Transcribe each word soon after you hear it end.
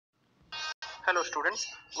Hello students,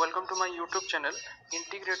 welcome to my YouTube channel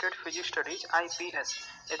Integrated Physics Studies IPS.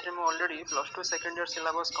 एथरे मु already plus 2 second year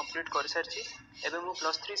syllabus complete कर सारछि एबे मु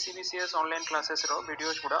plus 3 CBCS online classes रो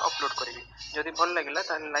videos गुडा upload करिवि जदि भल लागिला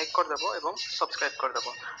ताले लाइक कर देबो एवं सब्सक्राइब कर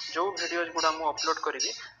देबो जो वीडियोज गुडा मु अपलोड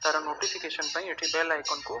करिवि तार नोटिफिकेशन पई एठी बेल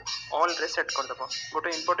आइकन को ऑल रे सेट कर देबो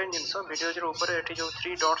गोटे इंपोर्टेंट जिंस वीडियोज रो ऊपर एठी जो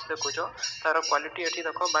 3 डॉट्स देखुछो तार क्वालिटी एठी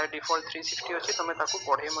देखो बाय डिफॉल्ट 360 अछि तमे ताकू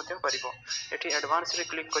पढे मध्ये परिबो एठी एडवांस रे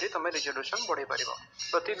क्लिक करी तमे रिजोल्यूशन बढ़े परिबो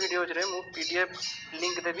प्रति वीडियोज रे मु पीडीएफ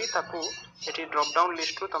लिंक देबी ताकू एठी ड्रॉप डाउन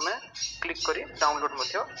लिस्ट रो तमे क्लिक करी डाउनलोड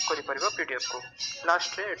मध्ये करि परिबो पीडीएफ को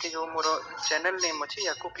लास्ट रे एठी जो मोर चैनल नेम अछि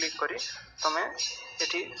याकू क्लिक करी तमे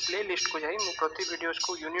एठी प्ले लिस्ट को जाई मु प्रति वीडियोज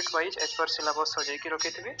को unit wise as per syllabus सजाई कि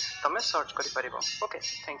रखिथिबी तमे सर्च करि परिबो okay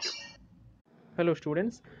thank you. Hello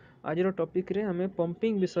students आज टॉपिक रे हमें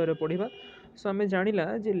पंपिंग विषय रे पढ़िबा सो हमें जानिला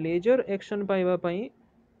जे लेजर एक्शन पाइबा पई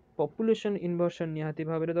पॉपुलेशन इन्वर्शन निहाती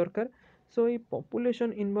भाव में दरकार सो ये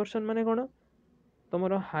पॉपुलेशन इन्वर्शन माने कोन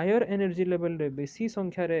तुमर हायर एनर्जी लेवल रे बेसी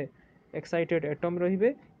संख्या रे एक्साइटेड एटम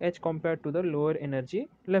रहिबे as compare to the lower energy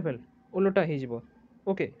level उलटा ही जिवो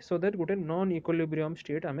ओके सो दैट गोटे नॉन इक्विलिब्रियम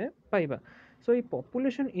स्टेट हमें पाइबा सो ये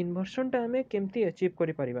पॉपुलेशन इन्वर्शन टा हमें केमती अचीव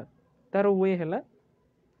करि परिबा तार वे हला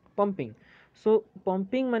pumping. So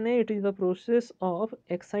pumping mane it is the process of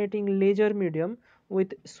exciting laser medium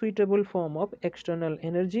with suitable form of external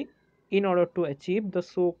energy in order to achieve the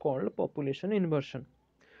so called population inversion.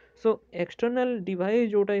 So external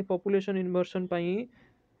device जोटा population inversion पाई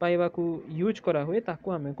पाइबा को use करा हुए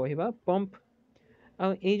ताको हमें कहबा pump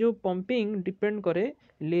आ ए जो pumping depend करे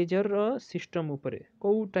लेजर सिस्टम उपरे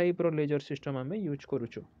को टाइप रो लेजर सिस्टम हमें use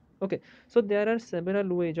करूछु okay so there are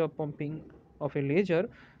several ways of pumping of a laser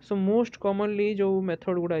so most commonly जो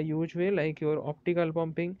method गुड़ा यूज हुए like your optical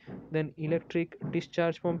pumping then electric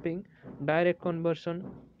discharge pumping direct conversion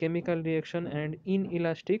chemical reaction and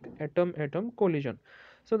inelastic atom atom collision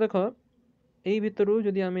so देखो एई भितरु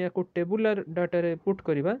जदि आमे याको tabular data रे put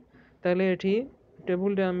करिबा ताले एठी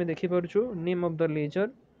टेबुल रे आमे देखि परछु नेम ऑफ द लेजर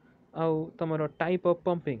आउ तमरो type of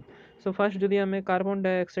pumping so first जदि आमे कार्बन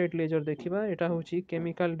डाइऑक्साइड लेजर देखिबा एटा होची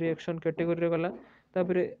केमिकल रिएक्शन कैटेगरी रे गला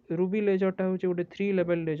तापरे रूबी लेजरटा होची गोटे 3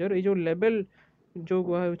 लेवल लेजर ए जो लेवल जो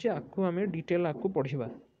गुआ होची आकु हमें डिटेल आकु पढिबा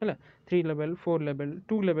हला 3 लेवल 4 लेवल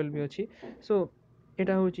 2 लेवल भी अछि सो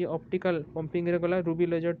एटा होची ऑप्टिकल पंपिंग रे गला रूबी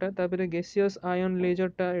लेजरटा तापरे गैसियस आयन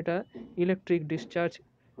लेजरटा एटा इलेक्ट्रिक डिस्चार्ज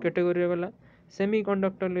कैटेगरी रे गला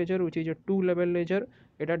semiconductor laser which is a 2 level laser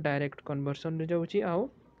Etah direct conversion रे जाउची आउ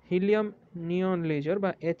हीलियम नियन लेजर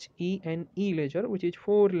बा HENE laser which is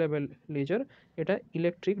 4 level laser Etah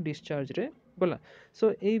electric discharge रे गला सो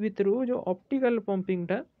एई भितरु जो ऑप्टिकल पंपिंग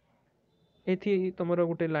टा एथि तमरो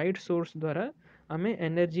गोटे लाइट सोर्स द्वारा आमे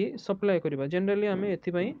एनर्जी सप्लाई करबा जनरली आमे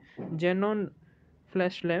एथि पई xenon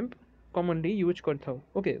flash lamp commonly use करथाउ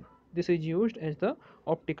okay this is used as the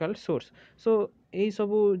optical source so एई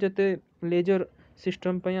सबु जते लेजर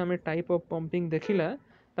सिस्टम पई आमे टाइप ऑफ पंपिंग देखिला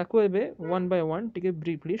ताको एबे वन बाय वन टिके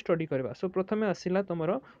ब्रीफली स्टडी करबा सो प्रथमे आसिला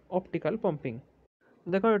तमरो ऑप्टिकल पंपिंग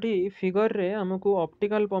देखो एठी फिगर रे हमको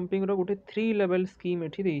ऑप्टिकल पंपिंग रो गोटे 3 लेवल स्कीम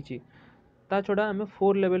एठी देइची ता छोड़ा हमें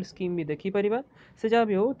 4 लेवल स्कीम भी देखि परिबा से जा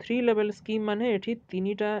भी हो 3 लेवल स्कीम माने एठी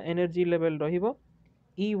तीनीटा एनर्जी लेवल रहिबो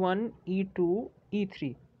E1 E2 E3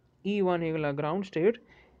 E1 हेगला ground state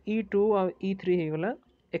E2 और E3 हेगला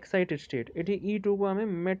एक्साइटेड स्टेट एठी E2 को हमें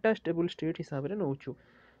मेटा स्टेबल स्टेट हिसाब रे नउछु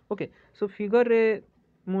ओके सो फिगर रे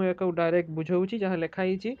मु एको डायरेक्ट बुझाउची जहां लिखा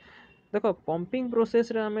हिची देखो पंपिंग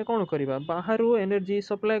प्रोसेस रे हमें कोन करिबा बाहरु एनर्जी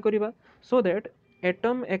सप्लाई करिबा सो दैट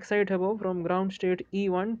एटम एक्साइट हेबो from ground state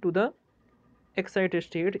E1 to the excited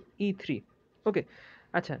state E3 okay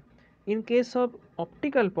अच्छा in case of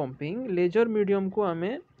optical pumping laser medium को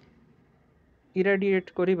हमें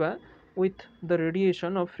irradiate करिबा with the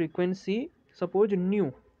radiation of frequency suppose nu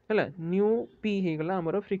हला nu p हे गला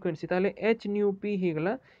हमर frequency ताले h nu p हे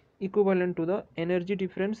गला equivalent to the energy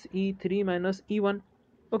difference E3 minus E1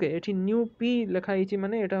 okay एठी nu p लिखा हिची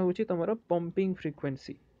माने एटा होची तमरो pumping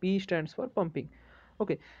frequency p stands for pumping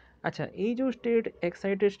okay अच्छा ये जो स्टेट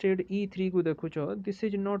एक्साइटेड स्टेट E3 को देखुचो this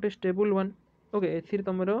is not a stable one okay एथिर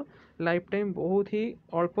तमरो life time बहुत ही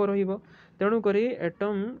अल्प रहिबो तेणु करी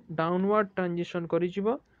एटम डाउनवर्ड ट्रांजिशन करि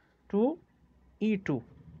जिवो टू E2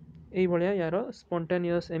 एई भलिया यार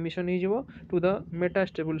स्पॉन्टेनियस एमिशन ही जिवो to the Meta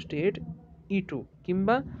stable state E2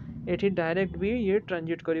 किंबा एठी डायरेक्ट भी ये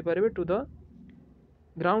ट्रांजिट करि परबे to the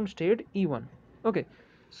ground state E1 okay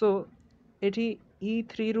so एठी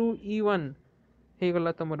E3 रु E1 हे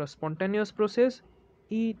गला तमरो स्पॉन्टेनियस प्रोसेस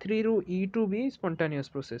E3 रु E2 भी स्पॉन्टेनियस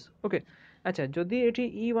प्रोसेस ओके अच्छा जदि एठी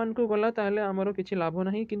E1 को गला ताहले हमरो किछि लाभ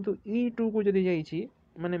नाही किंतु E2 को जदि जाईछि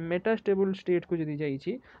माने मेटास्टेबल स्टेट को जदि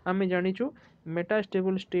जाइछि आमे जानिछु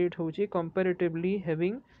मेटास्टेबल स्टेट होछि comparatively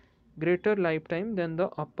having greater life time then the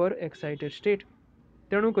upper excited state.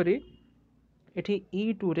 तेणु करी एठी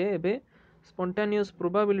E2 रे एबे स्पॉन्टेनियस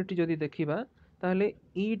प्रोबेबिलिटी जदि देखिबा ताहले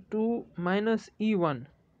E2 माइनस E1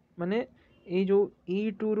 माने ए जो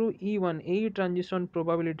E2 रु E1 ए ट्रांजिशन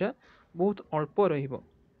प्रोबेबिलिटी बहुत अल्प रहिबो।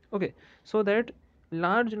 Okay so that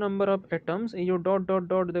large number of atoms ये जो dot dot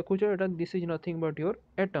dot देखुछ Etah this is nothing but your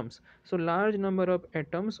atoms so large number of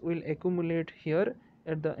atoms will accumulate here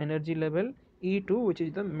at the energy level E2 which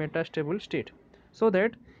is the metastable state so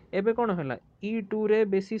that एबे कोन हला E2 रे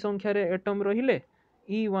बेसी संख्या रे atom रहिले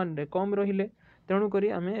E1 रे कम रहिले तेणु करी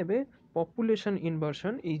आमे एबे पॉपुलेशन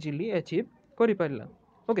इन्वर्शन इजीली अचीव करि परला।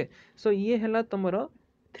 ओके सो ये हला तमरो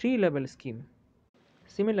 3 लेवल स्कीम।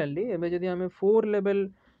 सिमिलरली एबे जदि आमे 4 लेवल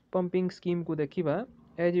पंपिंग स्कीम को देखिबा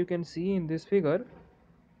as you can see in this figure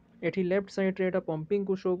एठी लेफ्ट साइड रे एटा पंपिंग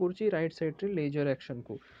को शो करछि राइट साइड रे लेजर एक्शन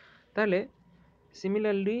को ताले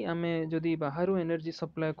सिमिलरली आमे जदि Bahru energy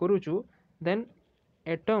supply करूछु then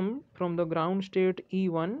atom from the ground state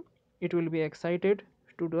E1 it will be excited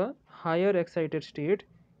to the higher excited state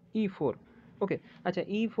E4 okay acha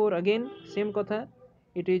E4 again same kotha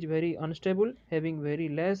it is very unstable having very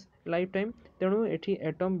less lifetime tenu ethi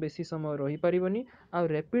atom besi समय रही paribani आ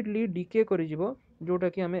rapidly decay करि जिवो जोटा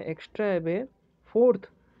कि हमें extra एबे fourth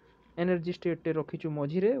energy state टे रखिछु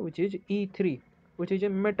मझिरे which is E3 which is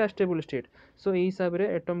a metastable state so ए हिसाब रे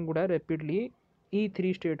atom गुडा rapidly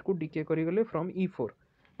E3 state को decay करि गले from E4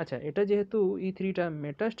 अच्छा एटा जेहेतु E3 टा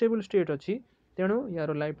मेटास्टेबल स्टेट अछि तेणु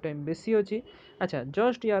यार लाइफ टाइम बेसी अछि। अच्छा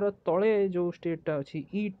जस्ट यार तळे जो स्टेट टा अछि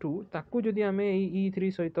E2 ताकू जदि हमें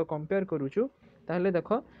E3 सहित कंपेयर करूछु ताहले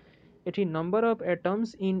देखो एठी number of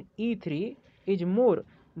atoms in E3 is more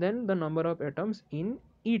than the number of atoms in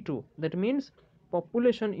E2 that means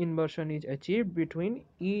population inversion is achieved between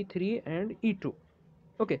E3 and E2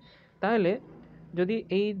 okay ताहले जदि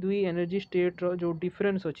एई दुई एनर्जी स्टेट रो जो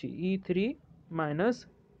डिफरेंस अछि E3 minus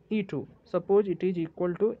E2 suppose it is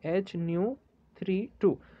equal to h nu 3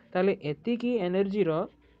 2 ताले एति की energy रो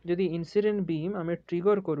जदि incident beam हमें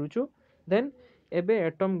ट्रिगर करूछु देन एबे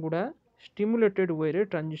एटम गुडा स्टिमुलेटेड वे रे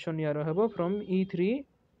ट्रांजिशन यार हेबो from E3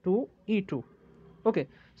 to E2 okay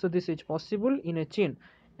so this is possible in a chain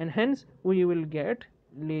and hence we will get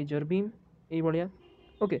laser beam एई बढिया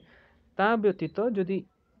ओके ता व्यतीत जदि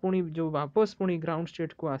पुणी जो वापस पुणी ग्राउंड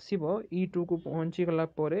स्टेट को आसीबो E2 को पहुंची गला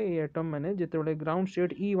परे ए एटम माने जेतेबेले ग्राउंड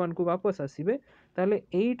स्टेट E1 को वापस आसीबे ताले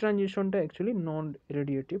एई ट्रांजिशन टा एक्चुअली नॉन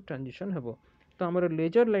रेडिएटिव ट्रांजिशन हेबो तो हमर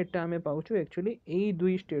लेजर लाइट टा हमें पाउछु एक्चुअली एई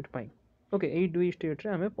दुई स्टेट पाई ओके एई दुई स्टेट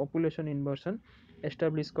रे हमें पॉपुलेशन इन्वर्शन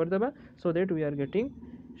एस्टैब्लिश कर देबा so that we are getting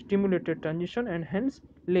stimulated transition and hence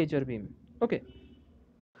laser beam okay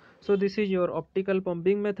so this is your optical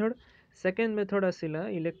pumping method second method asila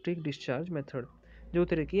electric discharge method जो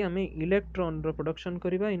थे कि आम electron रो production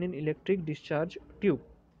करिबा in an electric discharge tube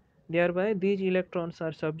thereby these electrons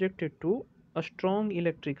are subjected to a strong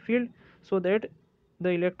electric field so that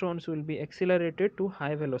the electrons will be accelerated to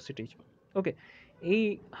high velocities okay A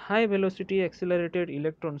high velocity accelerated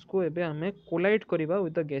electrons को एबे हमें collide करिबा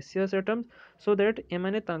with the gaseous atoms so that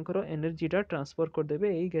एमाने तांकर energy टा transfer कर देबे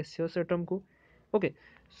ए gaseous atom को okay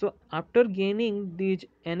so after gaining these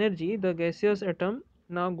energy the gaseous atom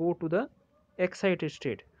now go to the excited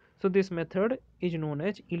state so this method is known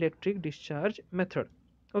as electric discharge method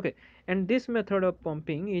okay and this method of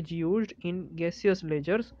pumping is used in gaseous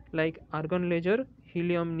lasers like argon laser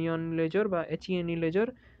helium neon laser by HENE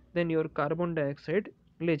laser then your carbon dioxide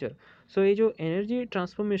laser so ये जो energy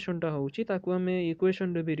transformation टा होची ताकू हमें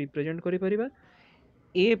equation रे भी represent करि परिबा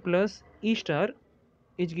a plus e star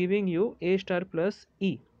is giving you a star plus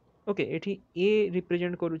e okay एठी a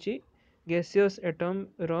represent करूची gaseous atom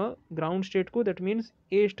रो ground state को that means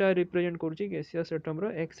a star represent करूची gaseous atom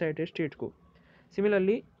रो excited state को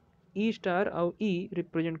similarly e star और e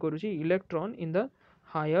represent करूची electron in the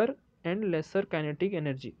higher and lesser kinetic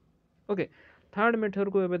energy okay third method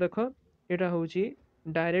को एबे देखो एटा होची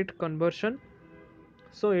डायरेक्ट कन्वर्शन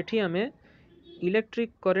सो एठी हमें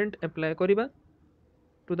इलेक्ट्रिक करंट अप्लाई करिबा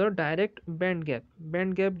to the direct band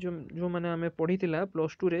gap जो माने हमें पढ़ीतिला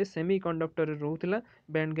प्लस 2 रे सेमी कंडक्टर रे रहउतिला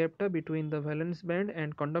बैंड गैप टा between the valence band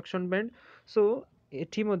and conduction band सो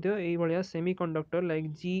एठी मध्ये एई भलिया semi conductor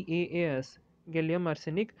like GaAs gallium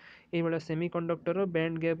arsenic एई भलिया सेमी कंडक्टर रो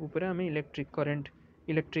बैंड गैप ऊपर हमें electric current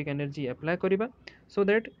electric energy apply करिबा so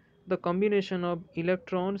that the combination of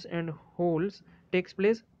electrons and holes takes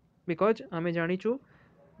place because आमे जानिछु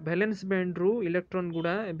valence band रू electron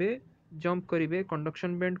गुडा एबे jump करिवे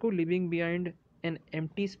conduction band को living behind an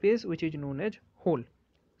empty space which is known as whole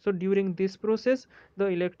So during this process the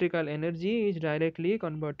electrical energy is directly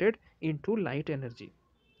converted into light energy.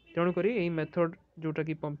 ତେଣୁକରି ଏହି method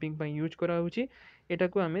ଯେଉଁଟାକି pumping ପାଇଁ use କରାହେଉଛି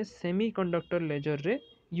ଏଟାକୁ ଆମେ ସେମି କଣ୍ଡକ୍ଟର ଲେଜରରେ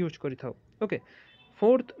ୟୁଜ୍ କରିଥାଉ। ଓକେ,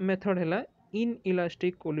 फोर्थ मेथड है in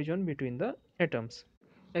elastic collision between the atoms.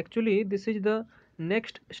 Actually this is the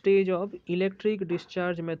next stage of electric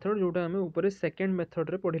discharge method जोटा आम ऊपर सेकेंड मेथड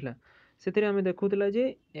रे पढ़िला। से आम देखुला जे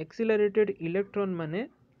एक्सिलरेटेड इलेक्ट्रॉन माने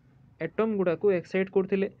एटम गुड़ा को एक्साइट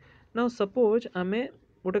करथिले। नाउ सपोज आमे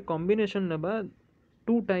गोटे कॉम्बिनेशन नबा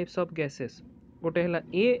टू टाइप्स ऑफ गैसेस, गोटे हला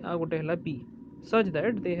ए आ गोटे हला B, such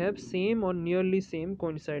that they have same और nearly same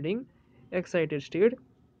coinciding excited state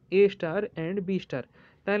A star and B star.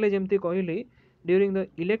 ताले जेमती कहली during the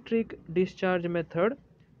electric discharge method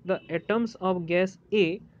the atoms of gas A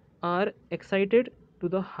are excited to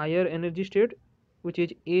the higher energy state which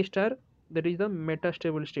is A star, that is the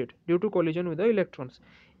metastable state due to collision with the electrons.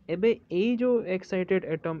 एबे ए जो excited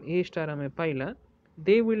atom A star हमें पाइला,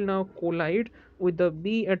 they will now collide with the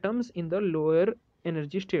B atoms in the lower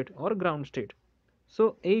energy state or ground state.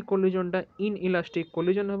 so এই collision टा inelastic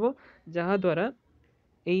collision हबो जहाँ द्वारा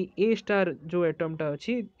ए star जो atom टा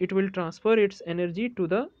अच्छी it will transfer its energy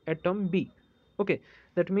to the atom B. Okay,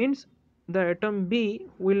 that means the atom B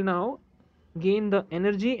will now gain the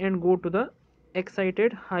energy and go to the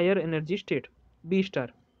excited higher energy state B star.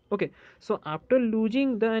 Okay, so after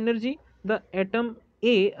losing the energy the atom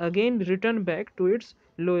A again return back to its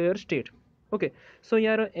lower state. Okay, so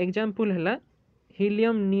यार example है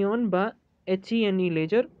helium neon बा HENE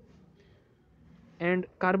laser and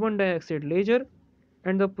carbon dioxide laser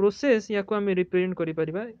and the process या को आमे represent करि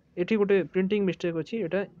परिबा। एठी गोटे printing mistake अछि,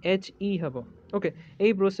 एटा एच ई हबो। ओके,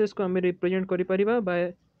 एई प्रोसेस को आमे रिप्रेजेंट करि परिबा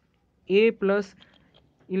bye A plus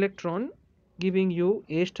electron giving U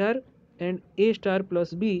A star and A star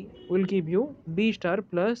plus B will give you B star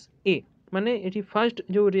plus ए। माने एठी फर्स्ट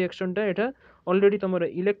जो रिएक्शन टा एटा ऑलरेडी तमरो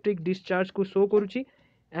इलेक्ट्रिक डिस्चार्ज को शो करूची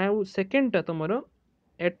आ सेकंड टा तमरो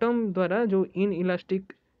एटम द्वारा जो इन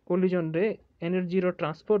इलास्टिक कोलिजन रे एनर्जी रो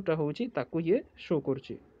ट्रांसफर टा होची ताकू ये शो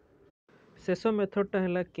करूची। शेष मेथड टा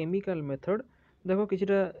है केमिकल मेथड। देखो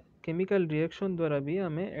किछटा केमिकल रिएक्शन द्वारा भी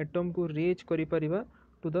आमे एटम को रेज करि परिबा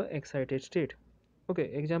to the excited state. Okay,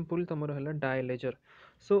 example तमरो है डाई लेजर।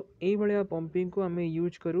 सो एई भलिया पंपिंग को आमे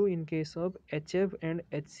यूज करू in case of HF and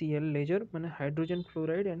HCl laser, माने hydrogen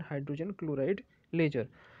fluoride and hydrogen chloride laser.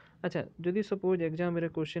 अच्छा, जदि सपोज एग्जाम रे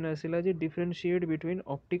question आसिला J differentiate between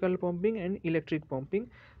optical pumping and electric pumping,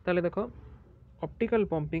 ताले देखो ऑप्टिकल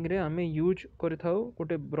पंपिंग रे आमे यूज करथाउ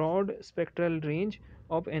गोटे broad spectral range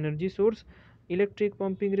of energy source. Electric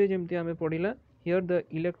pumping रे जेमती आमे पढ़िला here the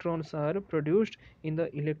electrons are produced in the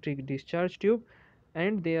electric discharge tube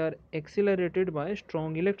and they are accelerated bye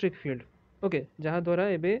strong electric field. Okay, जहाँ द्वारा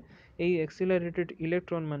एबे एई एक्सिलरेटेड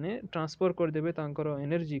इलेक्ट्रॉन माने transfer कर देबे तांकर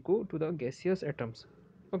एनर्जी को to the gaseous atoms.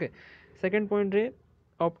 Okay, second point ray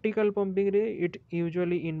optical pumping रे it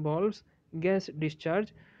usually involves gas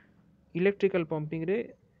discharge. Electrical pumping रे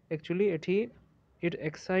एक्चुअली एठी it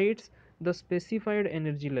excites the specified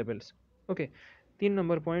energy levels. Okay, 3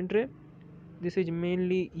 number point रे this is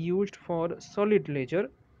mainly used for solid laser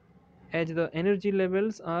as the energy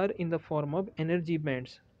levels are in the form of energy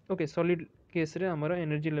bands. Okay, solid case रे हमर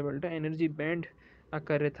energy लेवलटा energy band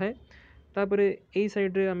आकार रे थाए। तापरे एई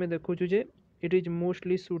side रे आमे देखुछु जे it is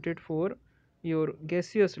mostly suited for your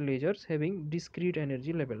gaseous ledgers having discrete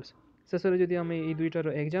energy levels. शेषରେ ଯଦି ଆମେ ଏଇ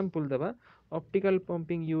ଦୁଇଟାର ଏକ୍ଜାମ୍ପଲ୍ ଦେବା, ଅପ୍ଟିକାଲ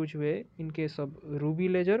ପମ୍ପିଂ ୟୁଜ୍ ହୁଏ in case of Ruby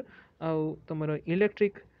laser, ଆଉ ତୁମର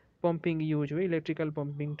ଇଲେକ୍ଟ୍ରିକ୍ ପମ୍ପିଂ ୟୁଜ୍ ହୁଏ ଇଲେକ୍ଟ୍ରିକାଲ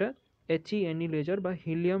ପମ୍ପିଂଟା HENE ଲେଜର୍ ବା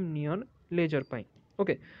ହିଲିୟମ୍ ନିଅନ୍ ଲେଜର୍ ପାଇଁ।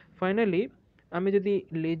 ଓକେ, ଫାଇନାଲି ଆମେ ଯଦି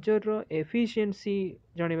ଲେଜର୍ର ଏଫିସିଏନ୍ସି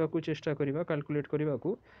ଜାଣିବାକୁ ଚେଷ୍ଟା କରିବା, କାଲକୁଲେଟ୍ କରିବାକୁ,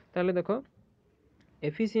 ତାହେଲେ ଦେଖ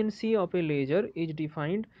efficiency of a laser is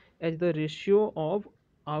defined as the ratio of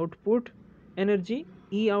output energy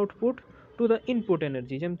E output to the input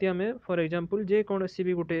energy। जेमती आमे फॉर एग्जांपल जे कोनोसी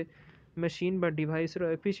भी गोटे मशीन बा डिवाइस रो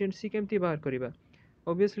एफिशिएंसी केमती बाहर करिबा,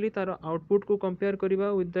 ऑब्वियसली तार आउटपुट को कंपेयर करिबा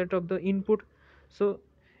with that of the input. सो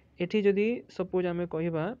एठी जदी सपोज आमे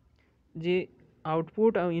कहिबा जे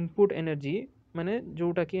आउटपुट आ इनपुट एनर्जी माने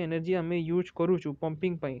जोटा कि एनर्जी आमे use करूछु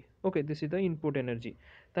pumping pi, okay this is the input energy,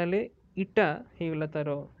 ताले इटा हेगला तार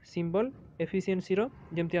सिंबल एफिशिएंसी रो।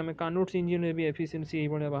 जेमती आमे कानोट्स इंजिन रे भी एफिशिएंसी एई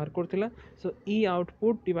बडा बाहर करथिला। सो ई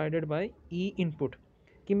output divided by E input,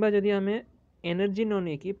 किंबा जदी आमे एनर्जी न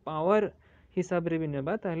ने कि पावर हिसाब रे भी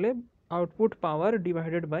नेबा ताले output power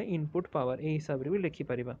divided by input power ए हिसाब रे भी लिखि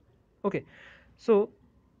परिबा। Okay, so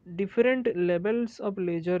different levels of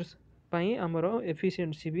ledgers पाई हमरो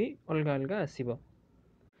एफिशिएंसी भी अलगा अलगा आसीबो।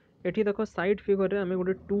 एठी देखो साइड फिगर रे आमे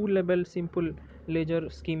गोटे 2 लेवल सिंपल लेजर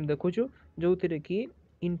स्कीम देखुछु, जो थिरे कि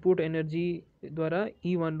इनपुट एनर्जी द्वारा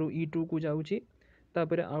E1 रु E2 को जाउची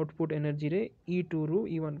तापर आउटपुट एनर्जी रे E2 रु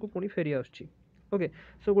E1 को पुणी फेरी आउची ओके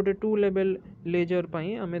सो गोटे 2 लेवल लेजर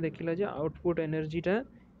पई आमे देखिला जे आउटपुट एनर्जी टा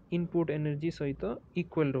इनपुट एनर्जी सहित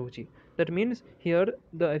equal रहउची that means here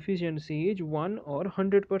the efficiency is 1 और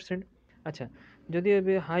 100%। अच्छा जदि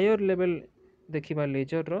एबे हायर लेवल देखिबा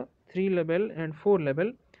laser row 3 level and 4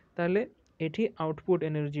 level ताले एठी आउटपुट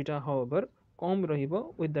एनर्जी टा हाउएवर कम रहिबो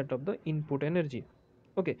with that of the input energy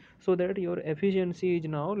okay so that your efficiency is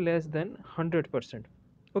now less than 100%।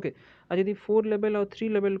 okay आ जदि 4 लेवल और 3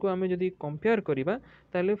 लेवल को आमे जदि कंपेयर करिबा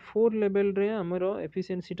ताले 4 लेवल रे हमरो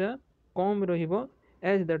एफिशिएंसी टा कम रहिबो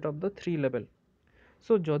as that of the 3 level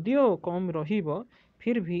so जदियो कम रहिबो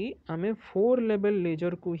फिर भी आमे 4 लेवल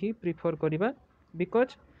लेजर को ही प्रिफर करिबा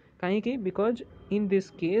बिकॉज काहे कि because in this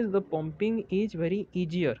case the pumping is very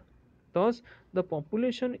easier thus the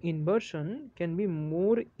population inversion can be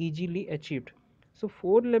more easily achieved so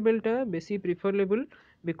 4 level टा बेसी प्रिफरेबल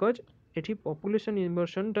बिकॉज एठी population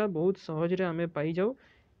inversion टा बहुत सहज रे आमे पाई जाऊ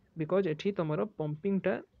बिकॉज एठी तमरो पंपिंग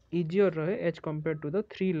टा इजियर रहे as compare to the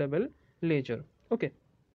 3 level laser okay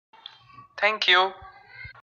thank you.